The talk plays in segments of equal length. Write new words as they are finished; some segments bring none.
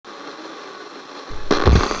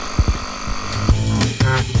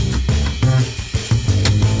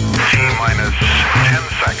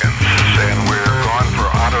seconds. And we're going for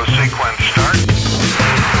auto sequence start. 4,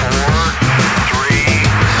 3,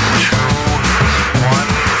 2, 1.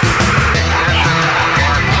 Ignition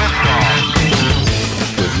and liftoff.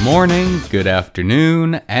 Good morning, good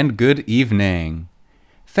afternoon, and good evening.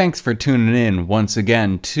 Thanks for tuning in once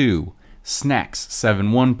again to Snacks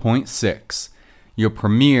 71.6, your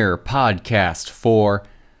premier podcast for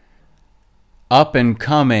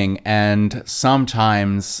up-and-coming and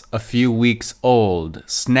sometimes a few weeks old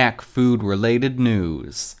snack food-related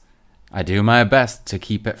news. I do my best to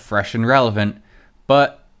keep it fresh and relevant,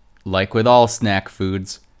 but like with all snack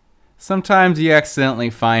foods, sometimes you accidentally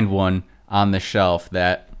find one on the shelf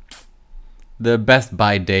that the best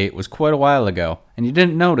buy date was quite a while ago, and you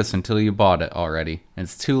didn't notice until you bought it already, and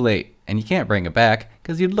it's too late, and you can't bring it back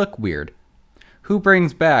because you'd look weird. Who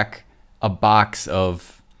brings back a box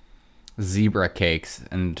of zebra cakes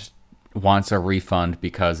and wants a refund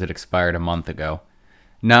because it expired a month ago?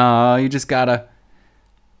 No, you just gotta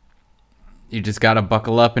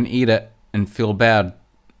buckle up and eat it and feel bad.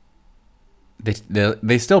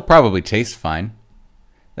 They still probably taste fine.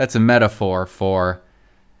 That's a metaphor for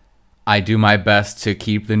I do my best to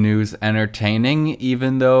keep the news entertaining,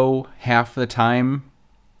 even though half the time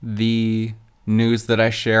the news that I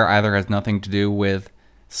share either has nothing to do with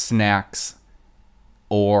snacks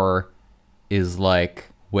or is like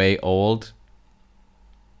way old.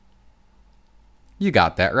 You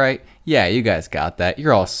got that, right? Yeah, you guys got that.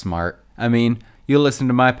 You're all smart. I mean, you listen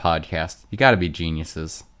to my podcast. You gotta be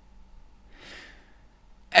geniuses.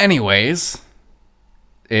 Anyways,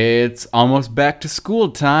 it's almost back to school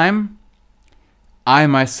time. I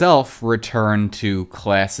myself return to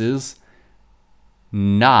classes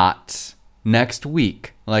not next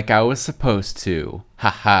week like I was supposed to.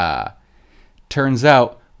 Haha. Turns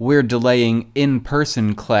out we're delaying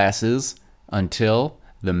in-person classes until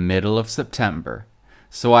the middle of September.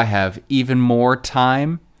 So I have even more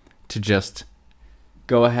time to just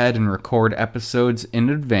go ahead and record episodes in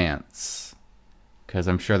advance. Because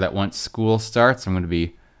I'm sure that once school starts, I'm going to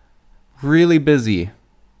be really busy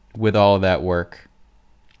with all of that work.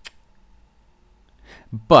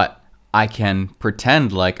 But I can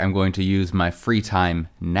pretend like I'm going to use my free time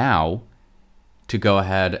now to go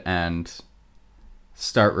ahead and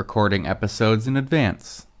start recording episodes in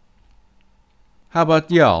advance. How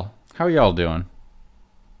about y'all? How y'all doing?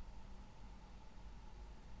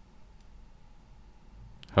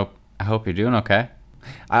 I hope you're doing okay.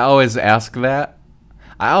 I always ask that.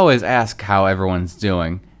 I always ask how everyone's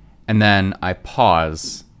doing, and then I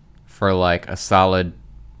pause for like a solid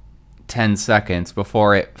 10 seconds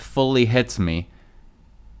before it fully hits me.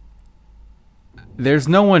 There's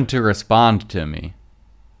no one to respond to me.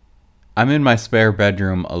 I'm in my spare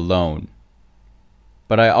bedroom alone.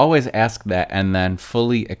 But I always ask that and then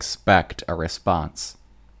fully expect a response.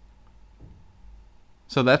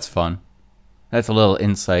 So that's fun. That's a little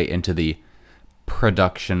insight into the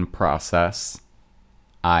production process.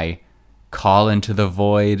 I call into the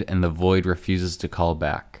void and the void refuses to call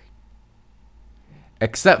back.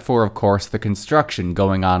 Except for, of course, the construction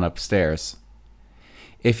going on upstairs.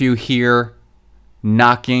 If you hear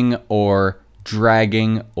knocking or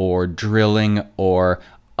dragging or drilling or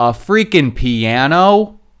a freaking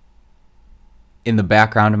piano in the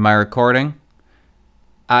background of my recording,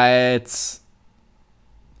 please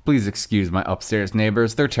excuse my upstairs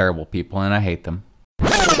neighbors. They're terrible people and I hate them.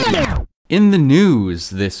 In the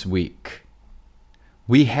news this week,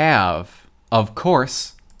 we have, of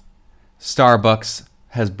course, Starbucks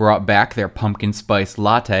has brought back their pumpkin spice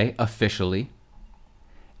latte officially.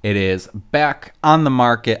 It is back on the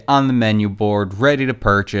market, on the menu board, ready to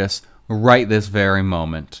purchase right this very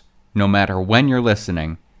moment. No matter when you're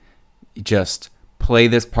listening, just play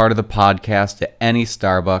this part of the podcast at any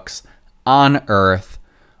Starbucks on Earth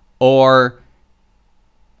or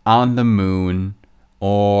on the moon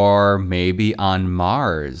or maybe on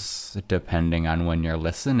Mars, depending on when you're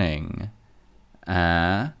listening.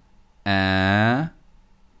 On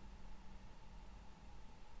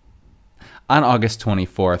August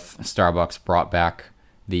 24th, Starbucks brought back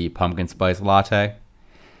the pumpkin spice latte.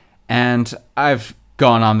 And I've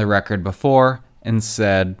gone on the record before and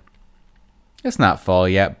said, it's not fall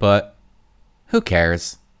yet, but who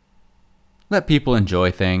cares? Let people enjoy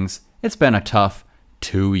things. It's been a tough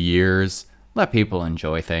 2 years. Let people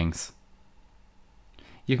enjoy things.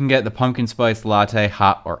 You can get the pumpkin spice latte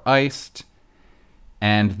hot or iced.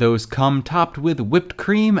 And those come topped with whipped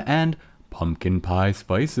cream and pumpkin pie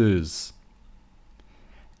spices.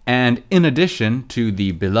 And in addition to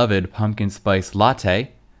the beloved pumpkin spice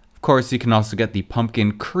latte, of course, you can also get the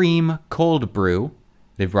pumpkin cream cold brew.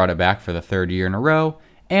 They've brought it back for the third year in a row.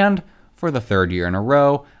 And for the third year in a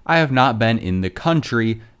row, I have not been in the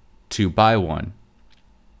country to buy one.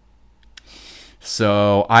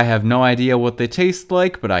 So I have no idea what they taste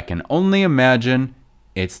like, but I can only imagine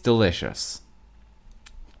it's delicious.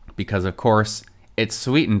 Because of course, it's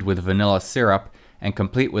sweetened with vanilla syrup and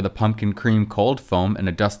complete with a pumpkin cream cold foam and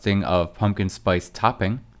a dusting of pumpkin spice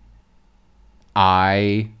topping.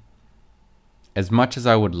 As much as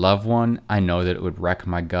I would love one, I know that it would wreck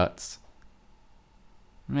my guts.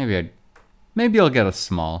 Maybe I'll get a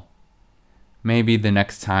small. Maybe the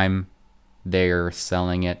next time they're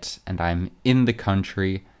selling it and I'm in the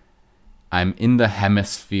country, I'm in the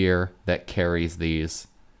hemisphere that carries these.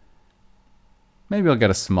 Maybe I'll get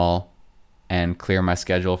a small and clear my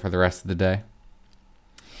schedule for the rest of the day.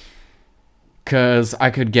 'Cause I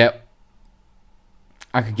could get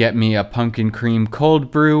me a pumpkin cream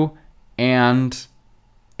cold brew and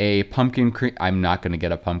a pumpkin cream... I'm not going to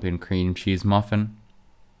get a pumpkin cream cheese muffin.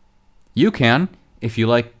 You can, if you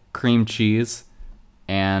like cream cheese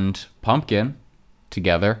and pumpkin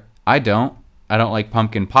together. I don't. I don't like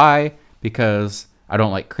pumpkin pie because I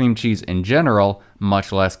don't like cream cheese in general,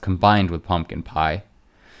 much less combined with pumpkin pie.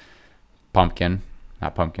 Pumpkin,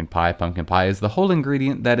 not pumpkin pie. Pumpkin pie is the whole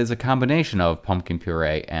ingredient that is a combination of pumpkin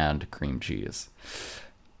puree and cream cheese.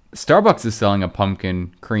 Starbucks is selling a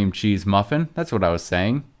pumpkin cream cheese muffin. That's what I was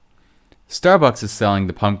saying. Starbucks is selling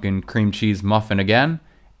the pumpkin cream cheese muffin again.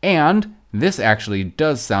 And this actually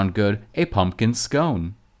does sound good, a pumpkin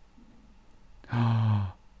scone.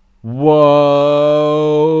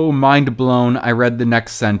 Whoa, mind blown. I read the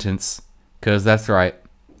next sentence, because that's right.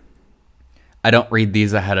 I don't read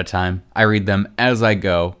these ahead of time. I read them as I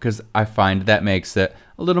go, because I find that makes it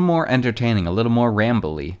a little more entertaining, a little more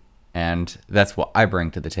rambly. And that's what I bring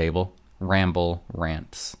to the table, ramble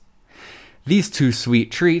rants. These two sweet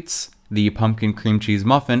treats, the pumpkin cream cheese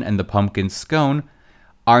muffin and the pumpkin scone,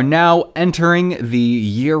 are now entering the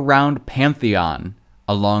year-round pantheon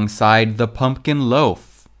alongside the pumpkin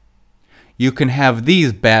loaf. You can have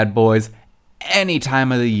these bad boys any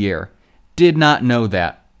time of the year. Did not know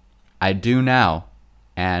that. I do now,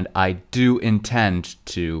 and I do intend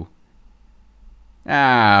to...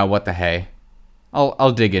 what the hey.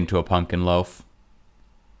 I'll dig into a pumpkin loaf.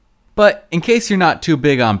 But in case you're not too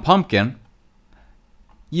big on pumpkin,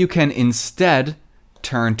 you can instead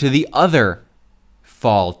turn to the other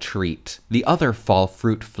fall treat, the other fall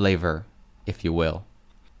fruit flavor, if you will.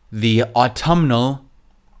 The autumnal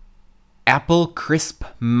apple crisp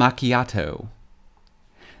macchiato.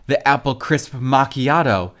 The apple crisp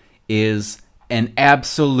macchiato is an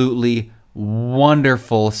absolutely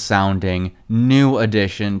wonderful sounding new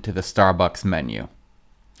addition to the Starbucks menu.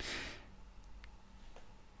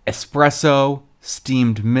 Espresso,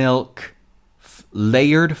 steamed milk,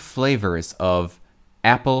 layered flavors of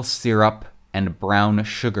apple syrup and brown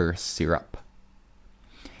sugar syrup.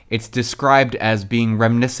 It's described as being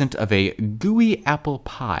reminiscent of a gooey apple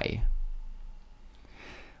pie,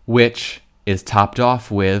 which is topped off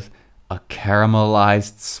with a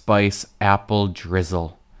caramelized spice apple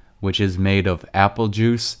drizzle, which is made of apple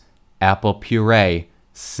juice, apple puree,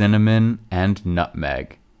 cinnamon, and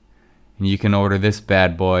nutmeg. And you can order this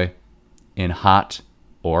bad boy in hot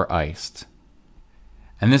or iced.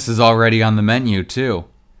 And this is already on the menu too.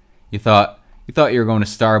 You thought you were going to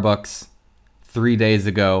Starbucks 3 days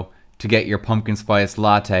ago to get your pumpkin spice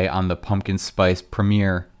latte on the pumpkin spice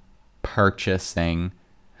premier purchasing.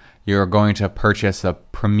 You're going to purchase a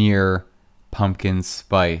premier pumpkin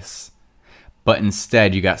spice. But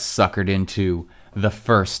instead you got suckered into the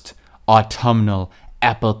first autumnal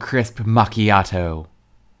apple crisp macchiato.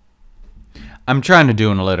 I'm trying to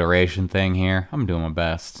do an alliteration thing here. I'm doing my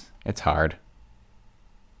best. It's hard.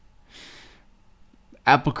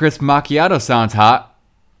 Apple crisp macchiato sounds hot.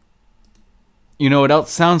 You know what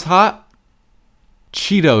else sounds hot?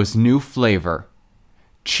 Cheetos new flavor.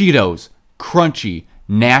 Cheetos crunchy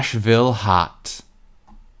Nashville hot.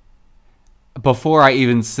 Before I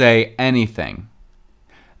even say anything,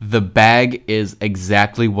 the bag is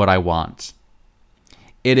exactly what I want.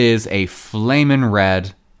 It is a flamin'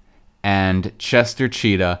 red, and Chester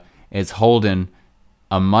Cheetah is holding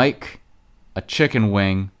a mic, a chicken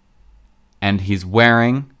wing, and he's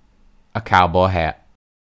wearing a cowboy hat.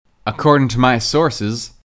 According to my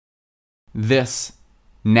sources, this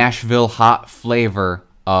Nashville hot flavor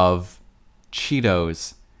of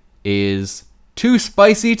Cheetos is too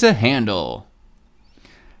spicy to handle.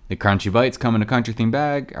 The Crunchy Bites come in a country themed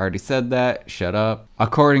bag. I already said that. Shut up.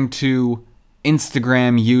 According to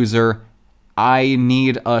Instagram user I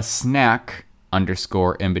need a snack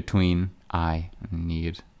 _ in between. I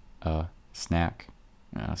need a snack.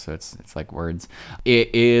 So it's like words.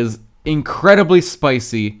 It is incredibly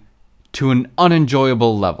spicy, to an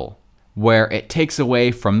unenjoyable level where it takes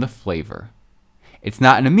away from the flavor. It's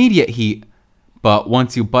not an immediate heat, but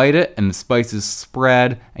once you bite it and the spices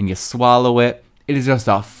spread and you swallow it, it is just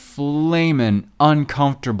a flaming,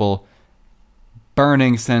 uncomfortable,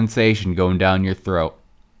 burning sensation going down your throat.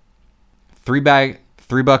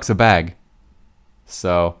 $3 a bag.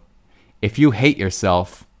 So, if you hate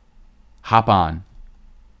yourself, hop on.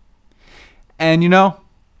 And you know,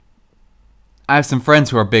 I have some friends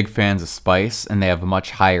who are big fans of spice, and they have a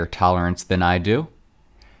much higher tolerance than I do.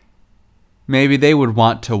 Maybe they would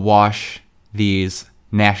want to wash these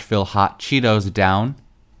Nashville Hot Cheetos down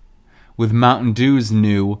with Mountain Dew's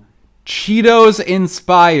new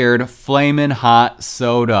Cheetos-inspired Flamin' Hot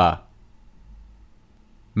Soda.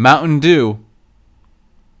 Mountain Dew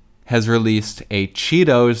has released a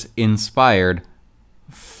Cheetos-inspired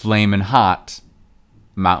Flamin' Hot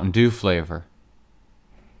Mountain Dew flavor.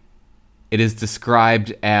 It is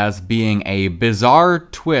described as being a bizarre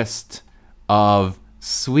twist of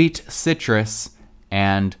sweet citrus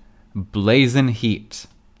and blazing heat,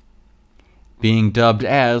 being dubbed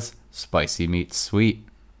as spicy meets sweet.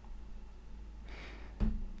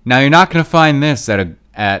 Now, you're not going to find this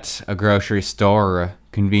at a grocery store or a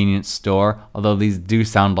convenience store, although these do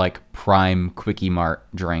sound like prime Quickie Mart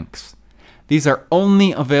drinks. These are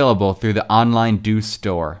only available through the online Dew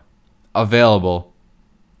store, available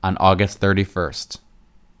on August 31st.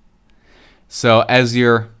 So as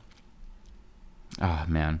you're... Oh,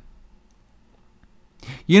 man.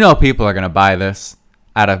 You know people are going to buy this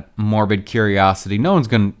out of morbid curiosity. No one's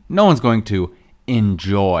going to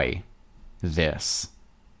enjoy this.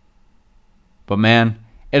 But man,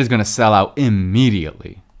 it is going to sell out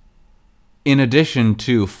immediately. In addition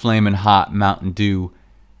to Flamin' Hot Mountain Dew,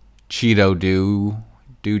 Cheetos.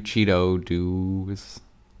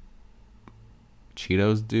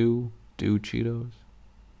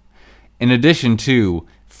 In addition to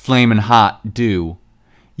Flamin' Hot Dew,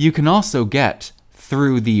 you can also get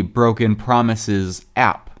through the Broken Promises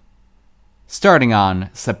app. Starting on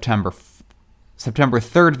September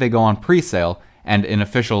 3rd, they go on pre-sale, and in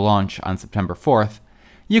official launch on September 4th,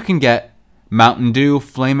 you can get Mountain Dew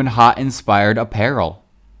Flamin' Hot inspired apparel.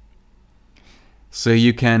 So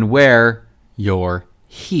you can wear your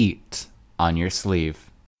heat on your sleeve.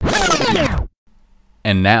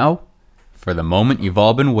 And now, for the moment you've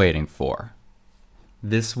all been waiting for.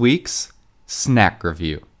 This week's snack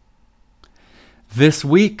review. This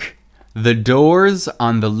week, the doors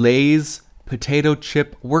on the Lay's Potato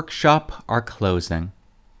Chip Workshop are closing,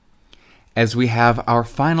 as we have our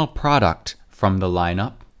final product from the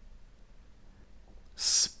lineup,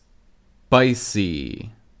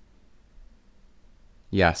 Spicy.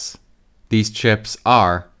 Yes, these chips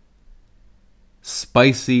are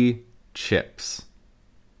spicy chips.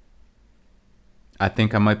 I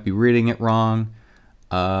think I might be reading it wrong.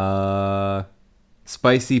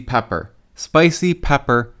 Spicy pepper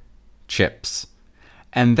chips.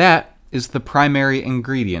 And that is the primary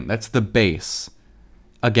ingredient. That's the base.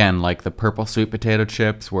 Again, like the purple sweet potato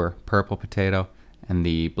chips were purple potato, and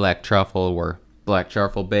the black truffle were black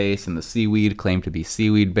truffle base, and the seaweed claimed to be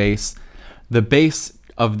seaweed base. The base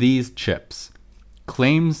of these chips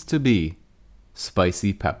claims to be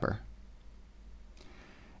spicy pepper.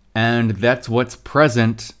 And that's what's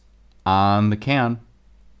present on the can.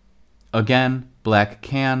 Again, black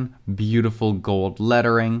can, beautiful gold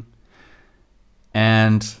lettering,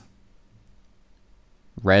 and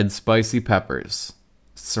red spicy peppers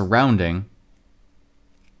surrounding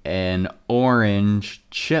an orange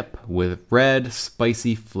chip with red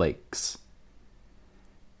spicy flakes.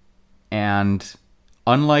 And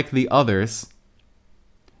unlike the others,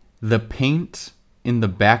 the paint in the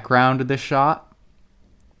background of the shot,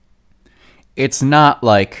 it's not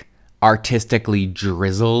like artistically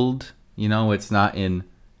drizzled, you know, it's not in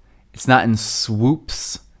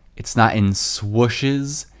swoops, it's not in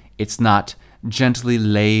swooshes, it's not gently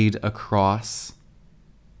laid across.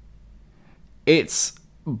 It's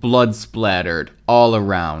blood splattered all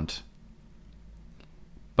around.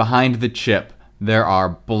 Behind the chip, there are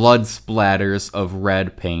blood splatters of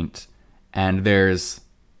red paint, and there's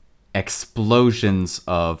explosions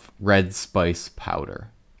of red spice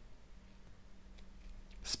powder.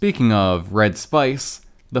 Speaking of red spice,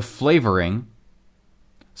 the flavoring,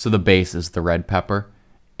 so the base is the red pepper,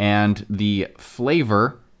 and the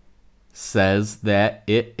flavor says that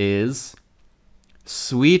it is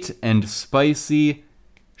sweet and spicy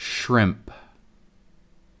shrimp.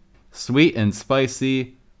 Sweet and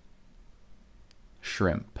spicy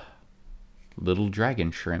shrimp. Little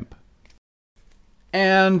dragon shrimp.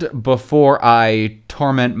 And before I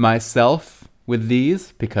torment myself with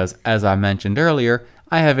these, because as I mentioned earlier,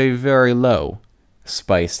 I have a very low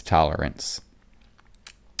spice tolerance.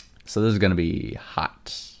 So this is going to be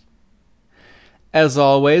hot. As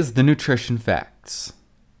always, the nutrition facts.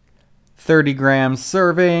 30 grams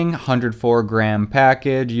serving, 104 gram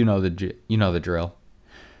package, you know the drill.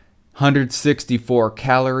 164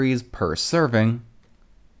 calories per serving.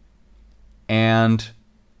 And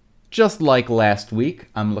just like last week,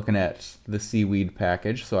 I'm looking at the seaweed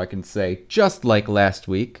package, so I can say just like last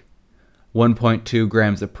week, 1.2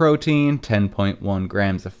 grams of protein, 10.1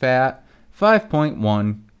 grams of fat,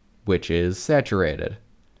 5.1, which is saturated,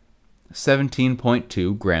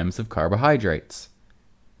 17.2 grams of carbohydrates.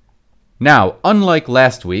 Now, unlike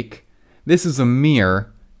last week, this is a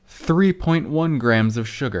mere 3.1 grams of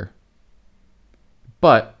sugar.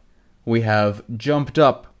 But we have jumped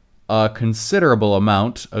up a considerable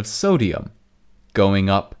amount of sodium, going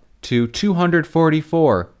up to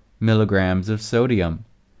 244 milligrams of sodium.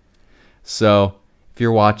 So, if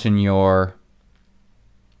you're watching your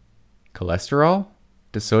cholesterol,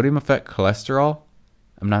 does sodium affect cholesterol?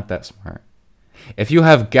 I'm not that smart. If you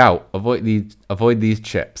have gout, avoid these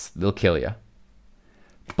chips. They'll kill you.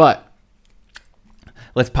 But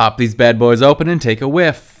let's pop these bad boys open and take a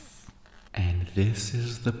whiff. And this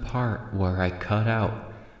is the part where I cut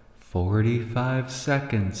out 45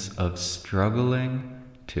 seconds of struggling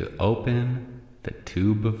to open the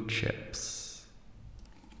tube of chips.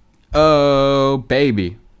 Oh,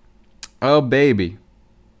 baby. Oh, baby.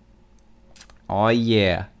 Oh,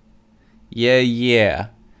 yeah. Yeah.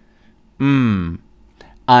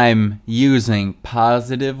 I'm using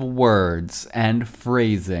positive words and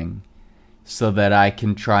phrasing so that I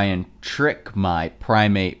can try and trick my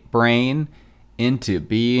primate brain into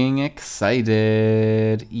being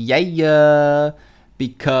excited. Yeah,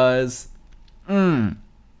 because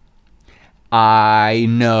I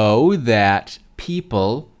know that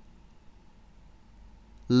people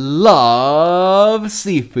love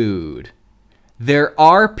seafood. There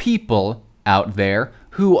are people out there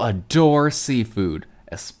who adore seafood,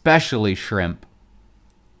 especially shrimp.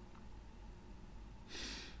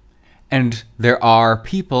 And there are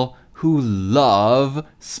people who love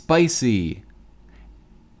spicy.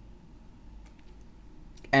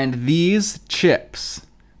 And these chips,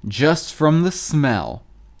 just from the smell,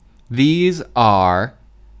 these are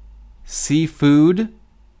seafood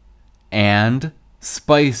and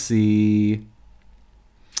spicy.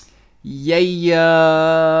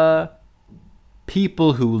 Yeah.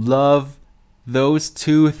 People who love those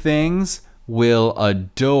two things will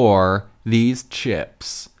adore these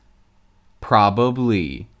chips.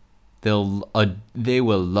 Probably. They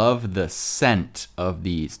will love the scent of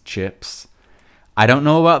these chips. I don't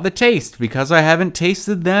know about the taste because I haven't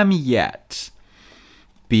tasted them yet.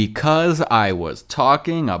 Because I was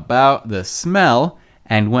talking about the smell,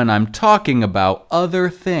 and when I'm talking about other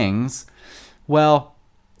things, well,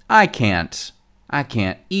 I can't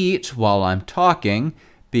eat while I'm talking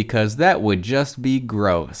because that would just be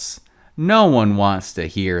gross. No one wants to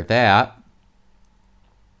hear that.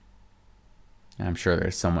 I'm sure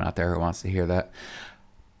there's someone out there who wants to hear that.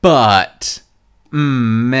 But,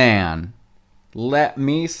 man, let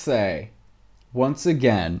me say, once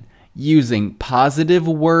again, using positive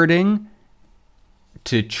wording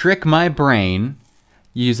to trick my brain,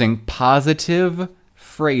 using positive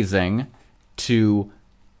phrasing to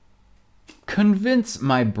convince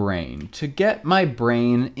my brain, to get my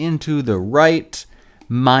brain into the right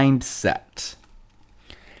mindset.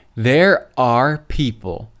 There are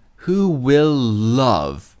people who will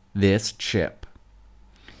love this chip.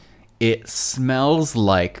 It smells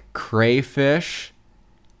like crayfish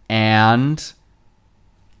and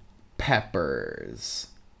peppers.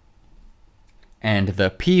 And the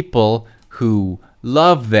people who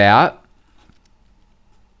love that,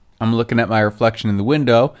 I'm looking at my reflection in the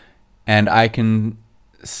window, and I can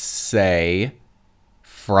say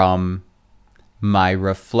from my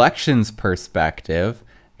reflection's perspective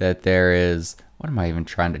that there is, what am I even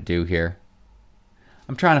trying to do here?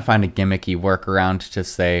 I'm trying to find a gimmicky workaround to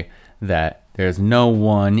say that there's no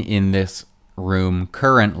one in this room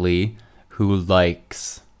currently who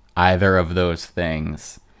likes either of those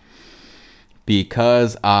things.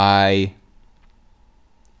 Because I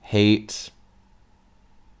hate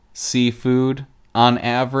seafood on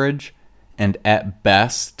average, and at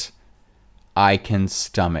best, I can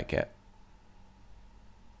stomach it.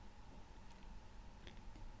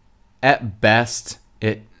 At best,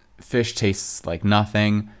 fish tastes like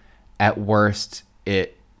nothing. At worst,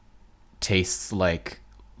 it tastes like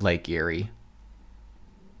Lake Erie.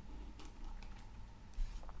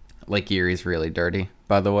 Lake Erie's really dirty,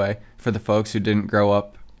 by the way. For the folks who didn't grow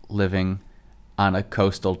up living on a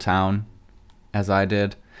coastal town, as I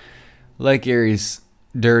did. Lake Erie's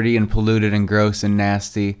dirty and polluted and gross and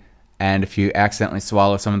nasty, and if you accidentally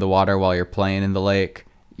swallow some of the water while you're playing in the lake,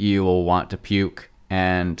 you will want to puke,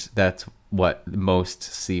 and that's what most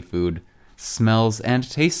seafood smells and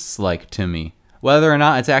tastes like to me. Whether or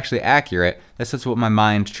not it's actually accurate, that's just what my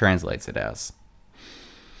mind translates it as.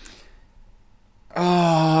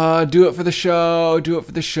 Do it for the show, do it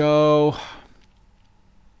for the show.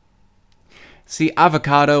 See,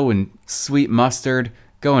 avocado and sweet mustard,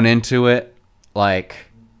 going into it, like,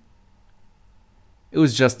 it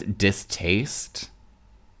was just distaste.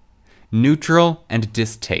 Neutral and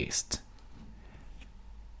distaste.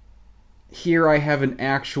 Here I have an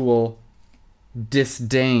actual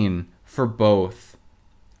disdain for both.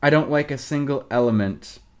 I don't like a single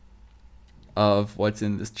element of what's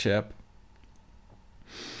in this chip.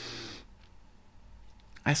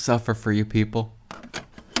 I suffer for you people.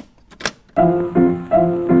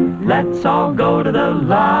 Let's all go to the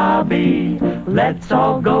lobby. Let's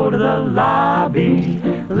all go to the lobby.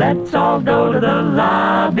 Let's all go to the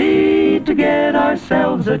lobby to get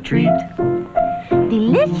ourselves a treat.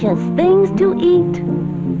 Delicious things to eat.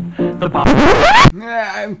 The pop.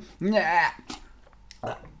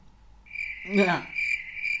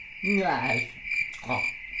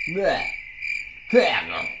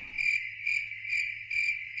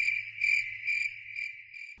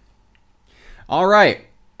 All right.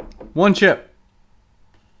 One chip.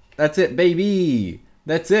 That's it, baby.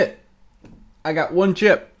 That's it. I got one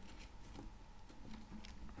chip.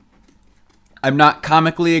 I'm not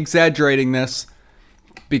comically exaggerating this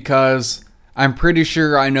because I'm pretty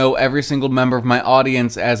sure I know every single member of my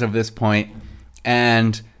audience as of this point,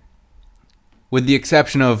 and with the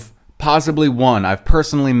exception of possibly one, I've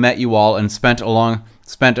personally met you all and spent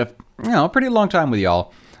a pretty long time with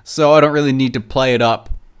y'all. So I don't really need to play it up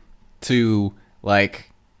to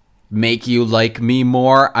like make you like me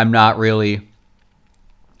more. I'm not really,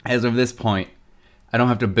 as of this point, I don't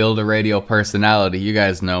have to build a radio personality. You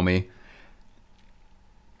guys know me.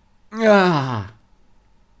 Ah.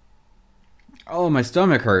 Oh, my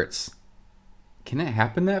stomach hurts. Can it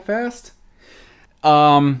happen that fast?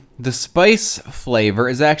 The spice flavor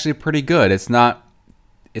is actually pretty good. It's not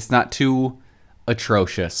too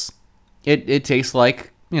atrocious. It tastes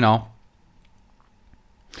like,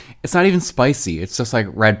 it's not even spicy. It's just like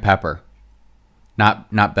red pepper.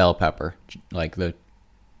 Not bell pepper, like the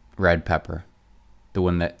red pepper. The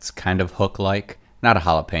one that's kind of hook-like. Not a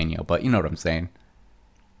jalapeno, but you know what I'm saying.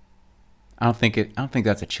 I don't think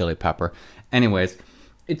that's a chili pepper. Anyways,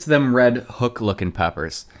 it's them red hook-looking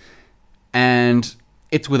peppers. And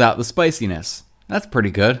it's without the spiciness. That's pretty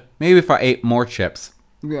good. Maybe if I ate more chips.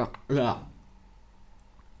 Yeah.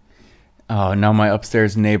 Oh, now my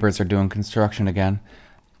upstairs neighbors are doing construction again.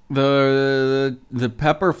 The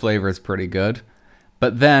pepper flavor is pretty good.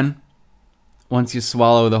 But then, once you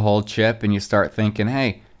swallow the whole chip and you start thinking,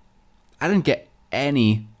 hey, I didn't get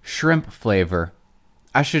any shrimp flavor.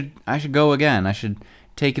 I should go again. I should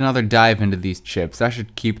take another dive into these chips. I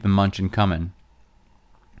should keep the munching coming.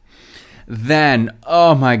 Then,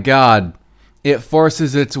 oh my god, it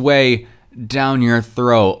forces its way down your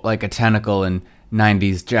throat like a tentacle in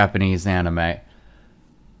 90s Japanese anime.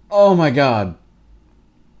 Oh my god.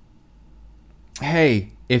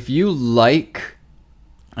 Hey, if you like,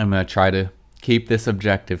 I'm going to try to keep this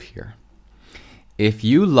objective here. If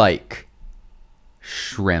you like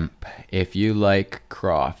shrimp, if you like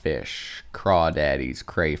crawfish, crawdaddies,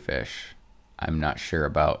 crayfish, I'm not sure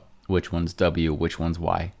about which one's W, which one's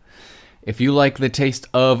Y. If you like the taste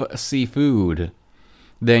of seafood,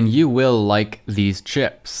 then you will like these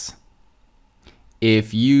chips.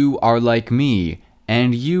 If you are like me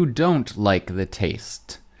and you don't like the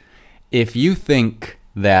taste, if you think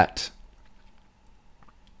that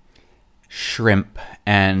shrimp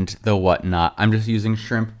and the whatnot, I'm just using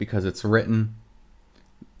shrimp because it's written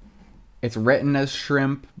as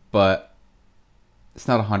shrimp, but it's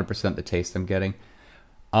not 100% the taste I'm getting.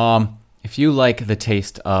 If you like the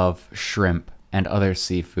taste of shrimp and other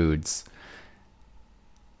seafoods,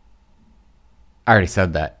 I already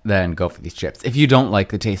said that, then go for these chips. If you don't like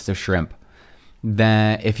the taste of shrimp,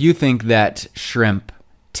 then if you think that shrimp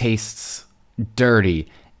tastes dirty,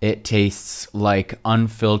 it tastes like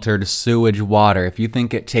unfiltered sewage water, if you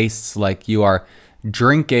think it tastes like you are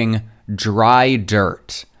drinking dry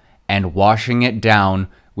dirt and washing it down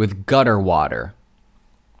with gutter water,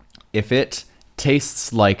 if it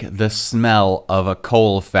tastes like the smell of a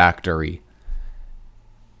coal factory,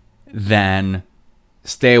 then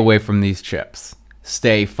stay away from these chips.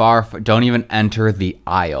 Stay far, don't even enter the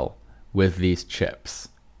aisle with these chips.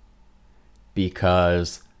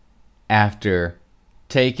 Because after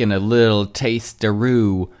taking a little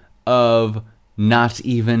taste-a-roo of not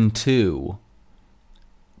even two.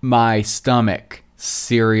 My stomach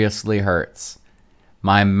seriously hurts.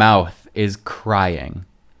 My mouth is crying.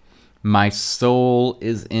 My soul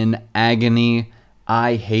is in agony.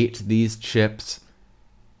 I hate these chips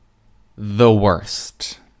the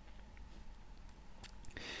worst.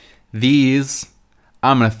 These,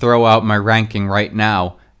 I'm going to throw out my ranking right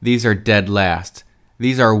now. These are dead last.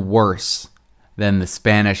 These are worse than the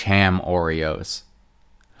Spanish ham Oreos.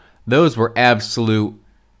 Those were absolute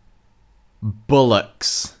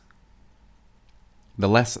bullocks. The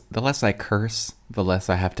less I curse, the less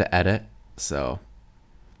I have to edit. So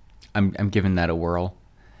I'm giving that a whirl.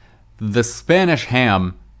 The Spanish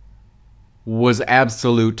ham was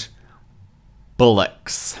absolute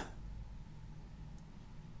bullocks.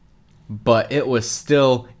 But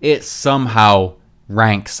it somehow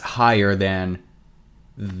ranks higher than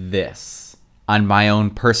this on my own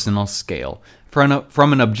personal scale.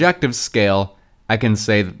 From an objective scale, I can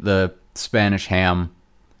say that the Spanish ham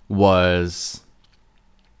was...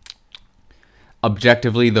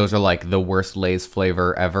 Objectively, those are like the worst Lay's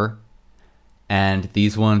flavor ever. And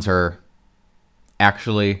these ones are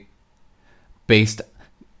actually based...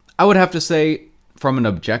 I would have to say, from an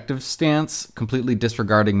objective stance, completely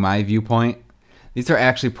disregarding my viewpoint, these are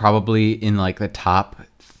actually probably in like the top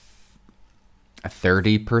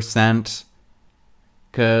 30%.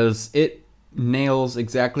 Because it nails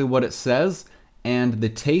exactly what it says, and the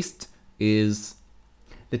tastes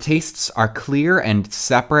are clear and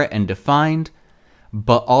separate and defined,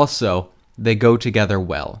 but also they go together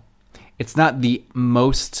well. It's not the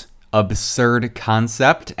most absurd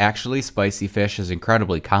concept. Actually, spicy fish is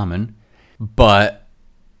incredibly common, but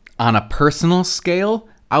on a personal scale,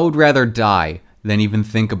 I would rather die than even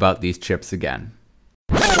think about these chips again.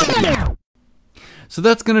 So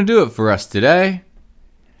that's gonna do it for us today.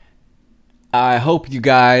 I hope you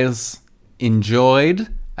guys enjoyed.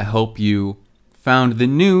 I hope you found the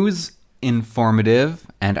news informative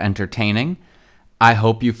and entertaining. I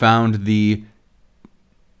hope you found the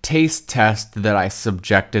taste test that I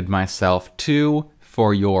subjected myself to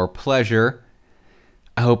for your pleasure.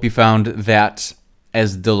 I hope you found that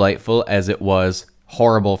as delightful as it was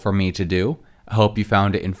horrible for me to do. I hope you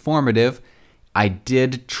found it informative. I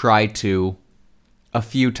did try to, a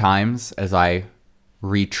few times, as I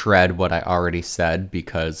retread what I already said,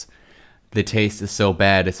 because the taste is so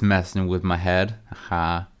bad it's messing with my head.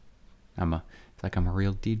 Aha. It's like I'm a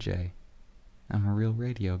real DJ. I'm a real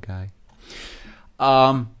radio guy.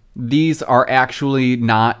 These are actually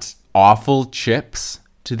not awful chips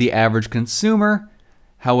to the average consumer.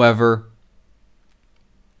 However,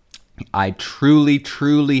 I truly,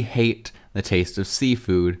 truly hate the taste of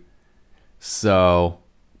seafood. So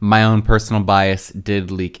my own personal bias did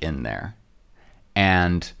leak in there.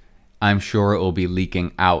 And I'm sure it will be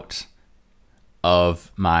leaking out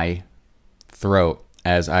of my throat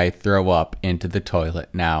as I throw up into the toilet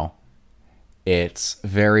now. It's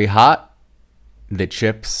very hot. The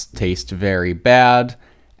chips taste very bad.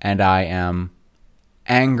 And I am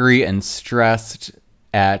angry and stressed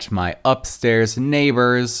at my upstairs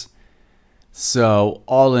neighbors. So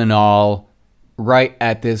all in all, right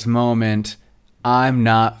at this moment, I'm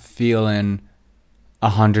not feeling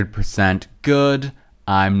 100% good.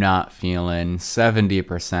 I'm not feeling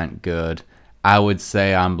 70% good. I would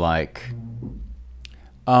say I'm like,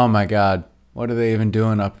 oh my God, what are they even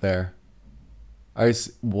doing up there?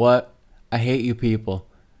 What? I hate you people.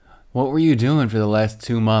 What were you doing for the last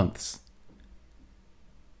 2 months?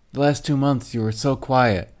 The last 2 months you were so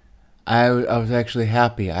quiet. I was actually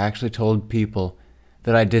happy. I actually told people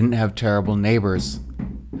that I didn't have terrible neighbors.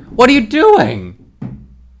 What are you doing?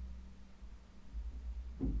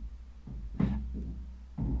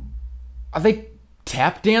 Are they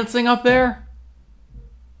tap dancing up there?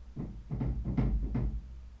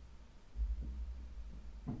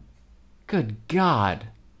 Good God.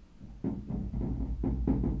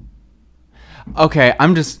 Okay,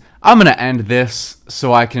 I'm gonna end this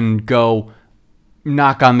so I can go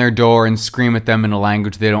knock on their door and scream at them in a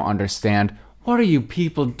language they don't understand. What are you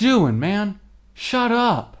people doing, man? Shut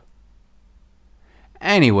up.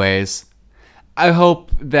 Anyways, I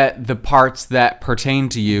hope that the parts that pertain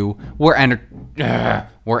to you were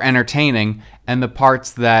entertaining, and the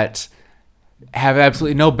parts that have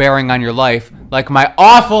absolutely no bearing on your life, like my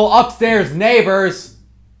awful upstairs neighbors,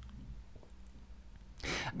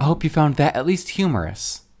 I hope you found that at least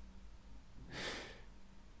humorous.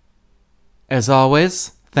 As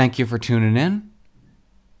always, thank you for tuning in.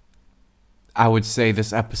 I would say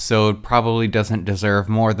this episode probably doesn't deserve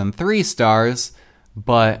more than 3 stars,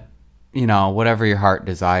 but, you know, whatever your heart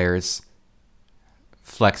desires.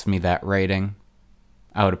 flex me that rating.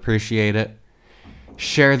 I would appreciate it.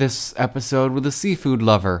 Share this episode with a seafood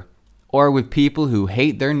lover or with people who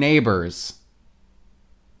hate their neighbors.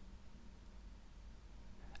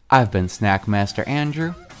 I've been Snackmaster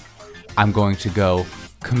Andrew. I'm going to go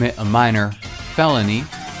commit a minor felony.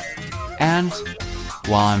 And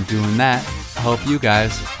while I'm doing that, I hope you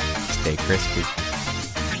guys stay crispy.